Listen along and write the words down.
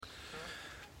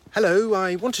Hello,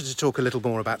 I wanted to talk a little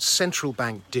more about central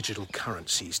bank digital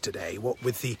currencies today, what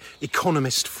with the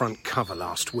Economist front cover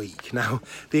last week. Now,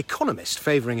 The Economist,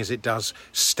 favouring as it does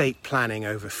state planning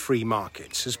over free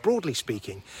markets, has broadly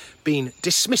speaking been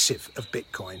dismissive of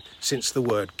Bitcoin since the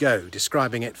word go,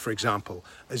 describing it, for example,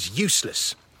 as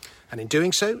useless. And in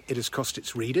doing so, it has cost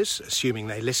its readers, assuming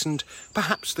they listened,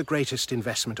 perhaps the greatest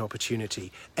investment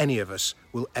opportunity any of us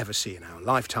will ever see in our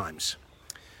lifetimes.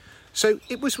 So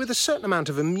it was with a certain amount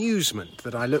of amusement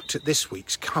that I looked at this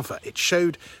week's cover. It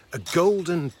showed a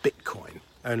golden Bitcoin,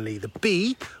 only the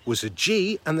B was a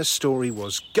G and the story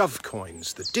was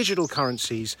GovCoins, the digital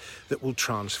currencies that will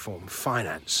transform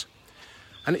finance.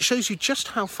 And it shows you just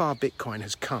how far Bitcoin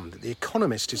has come, that The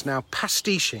Economist is now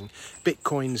pastiching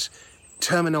Bitcoin's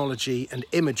terminology and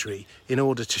imagery in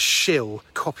order to shill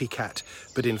copycat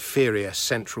but inferior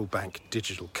central bank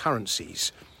digital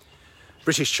currencies.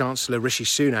 British Chancellor Rishi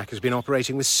Sunak has been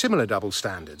operating with similar double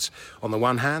standards. On the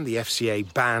one hand, the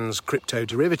FCA bans crypto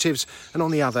derivatives, and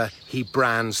on the other, he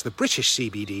brands the British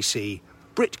CBDC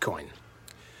Britcoin.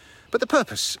 But the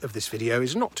purpose of this video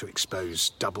is not to expose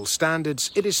double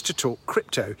standards, it is to talk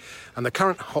crypto, and the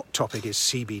current hot topic is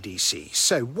CBDC.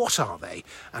 So what are they,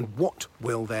 and what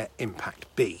will their impact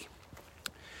be?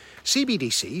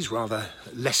 CBDCs, rather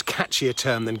less catchy a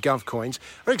term than GovCoins,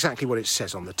 are exactly what it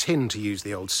says on the tin, to use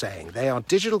the old saying. They are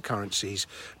digital currencies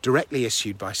directly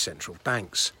issued by central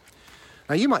banks.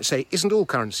 Now, you might say, isn't all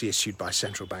currency issued by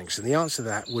central banks? And the answer to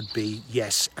that would be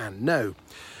yes and no.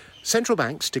 Central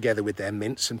banks, together with their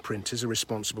mints and printers, are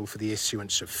responsible for the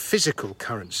issuance of physical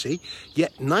currency,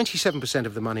 yet 97%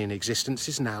 of the money in existence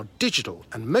is now digital,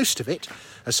 and most of it,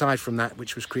 aside from that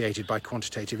which was created by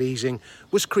quantitative easing,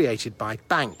 was created by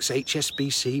banks,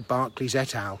 HSBC, Barclays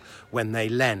et al., when they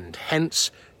lend,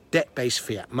 hence debt-based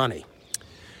fiat money.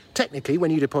 Technically, when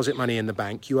you deposit money in the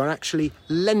bank, you are actually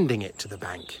lending it to the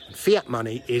bank, and fiat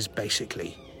money is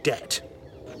basically debt.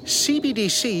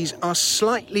 CBDCs are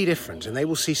slightly different, and they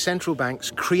will see central banks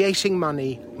creating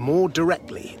money more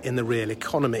directly in the real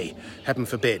economy, heaven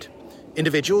forbid.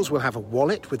 Individuals will have a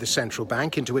wallet with the central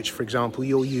bank into which, for example,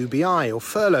 your UBI or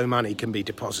furlough money can be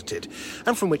deposited,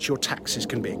 and from which your taxes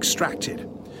can be extracted.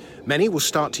 Many will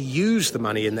start to use the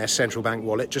money in their central bank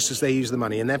wallet just as they use the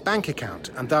money in their bank account,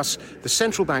 and thus the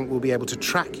central bank will be able to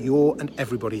track your and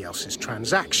everybody else's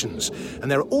transactions.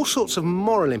 And there are all sorts of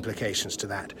moral implications to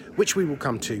that, which we will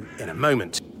come to in a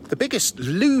moment. The biggest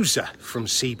loser from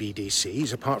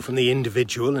CBDCs, apart from the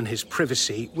individual and his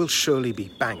privacy, will surely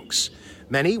be banks.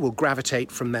 Many will gravitate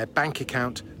from their bank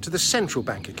account to the central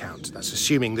bank account. That's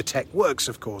assuming the tech works,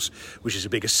 of course, which is a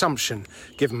big assumption,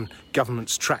 given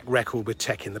government's track record with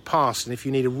tech in the past. And if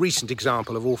you need a recent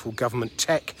example of awful government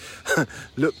tech,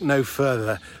 look no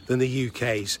further than the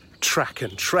UK's track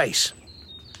and trace.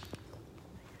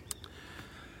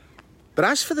 But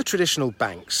as for the traditional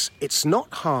banks, it's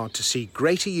not hard to see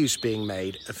greater use being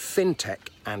made of fintech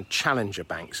and challenger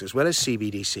banks, as well as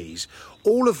CBDCs,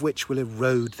 all of which will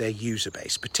erode their user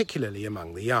base, particularly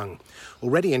among the young.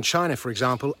 Already in China, for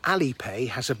example, Alipay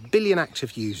has 1 billion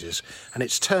active users, and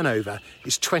its turnover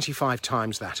is 25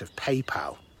 times that of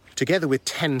PayPal. Together with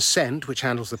Tencent, which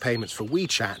handles the payments for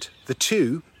WeChat, the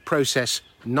two process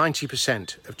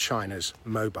 90% of China's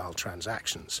mobile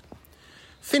transactions.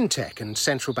 Fintech and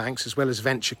central banks, as well as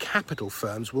venture capital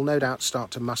firms, will no doubt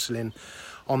start to muscle in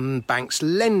on banks'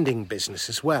 lending business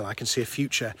as well. I can see a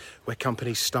future where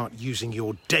companies start using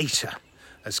your data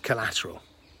as collateral.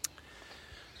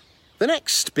 The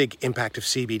next big impact of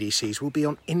CBDCs will be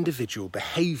on individual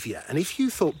behaviour. And if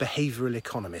you thought behavioural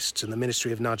economists and the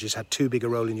Ministry of Nudges had too big a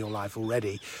role in your life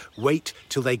already, wait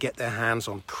till they get their hands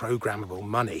on programmable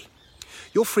money.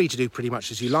 You're free to do pretty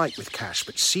much as you like with cash,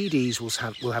 but CDs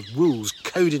will have rules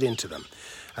coded into them.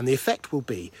 And the effect will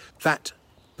be that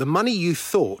the money you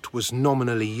thought was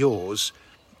nominally yours,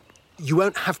 you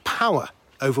won't have power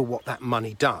over what that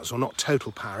money does, or not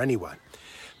total power anyway.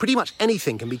 Pretty much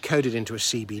anything can be coded into a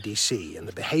CBDC, and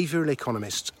the behavioural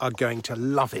economists are going to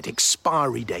love it.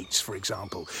 Expiry dates, for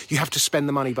example. You have to spend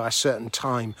the money by a certain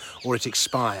time or it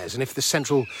expires. And if the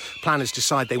central planners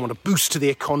decide they want a boost to the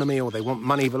economy or they want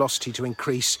money velocity to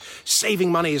increase,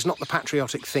 saving money is not the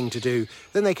patriotic thing to do,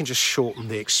 then they can just shorten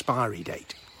the expiry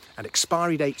date. And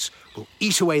expiry dates will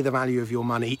eat away the value of your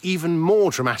money even more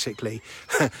dramatically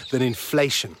than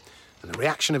inflation. And the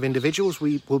reaction of individuals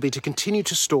will be to continue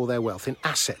to store their wealth in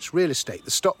assets, real estate,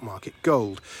 the stock market,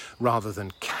 gold, rather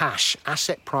than cash.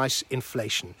 Asset price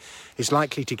inflation is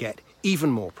likely to get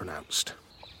even more pronounced.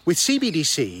 With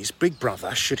CBDCs, Big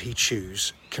Brother, should he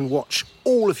choose, can watch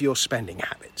all of your spending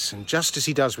habits and, just as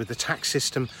he does with the tax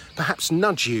system, perhaps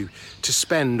nudge you to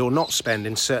spend or not spend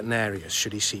in certain areas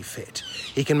should he see fit.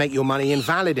 He can make your money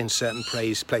invalid in certain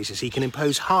places. He can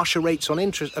impose harsher rates of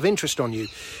interest on you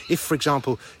if, for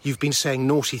example, you've been saying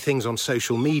naughty things on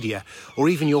social media, or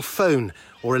even your phone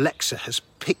or Alexa has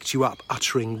picked you up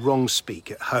uttering wrong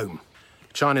speak at home.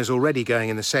 China's already going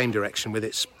in the same direction with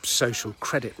its social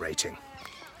credit rating.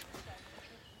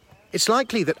 It's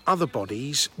likely that other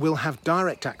bodies will have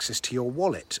direct access to your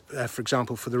wallet, for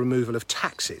example, for the removal of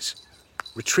taxes.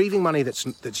 Retrieving money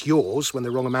that's yours when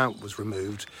the wrong amount was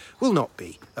removed will not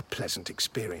be a pleasant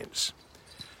experience.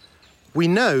 We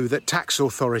know that tax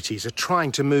authorities are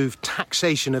trying to move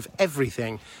taxation of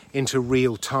everything into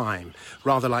real time,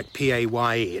 rather like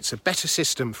PAYE. It's a better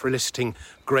system for eliciting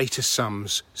greater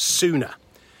sums sooner.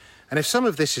 And if some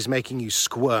of this is making you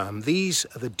squirm, these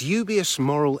are the dubious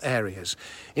moral areas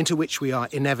into which we are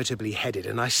inevitably headed.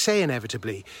 And I say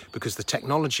inevitably because the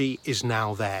technology is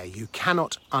now there. You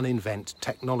cannot uninvent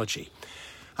technology.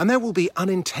 And there will be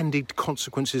unintended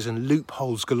consequences and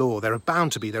loopholes galore. There are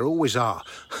bound to be. There always are.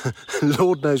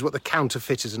 Lord knows what the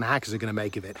counterfeiters and hackers are going to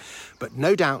make of it. But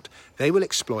no doubt they will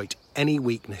exploit any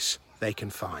weakness they can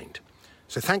find.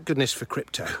 So thank goodness for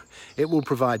crypto. It will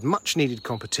provide much-needed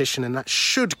competition, and that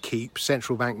should keep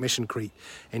central bank mission creep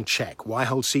in check. Why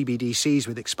hold CBDCs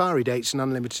with expiry dates and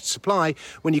unlimited supply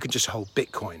when you can just hold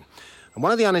Bitcoin? And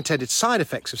one of the unintended side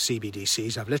effects of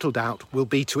CBDCs, I've little doubt, will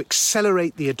be to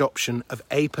accelerate the adoption of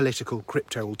apolitical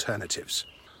crypto alternatives.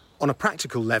 On a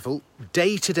practical level,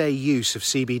 day-to-day use of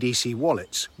CBDC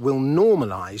wallets will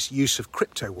normalise use of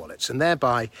crypto wallets and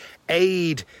thereby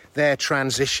aid their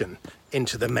transition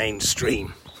into the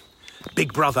mainstream.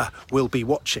 Big Brother will be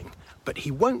watching, but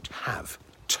he won't have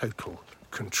total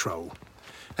control.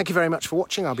 Thank you very much for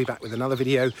watching. I'll be back with another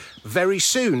video very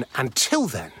soon. Until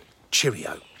then,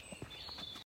 cheerio.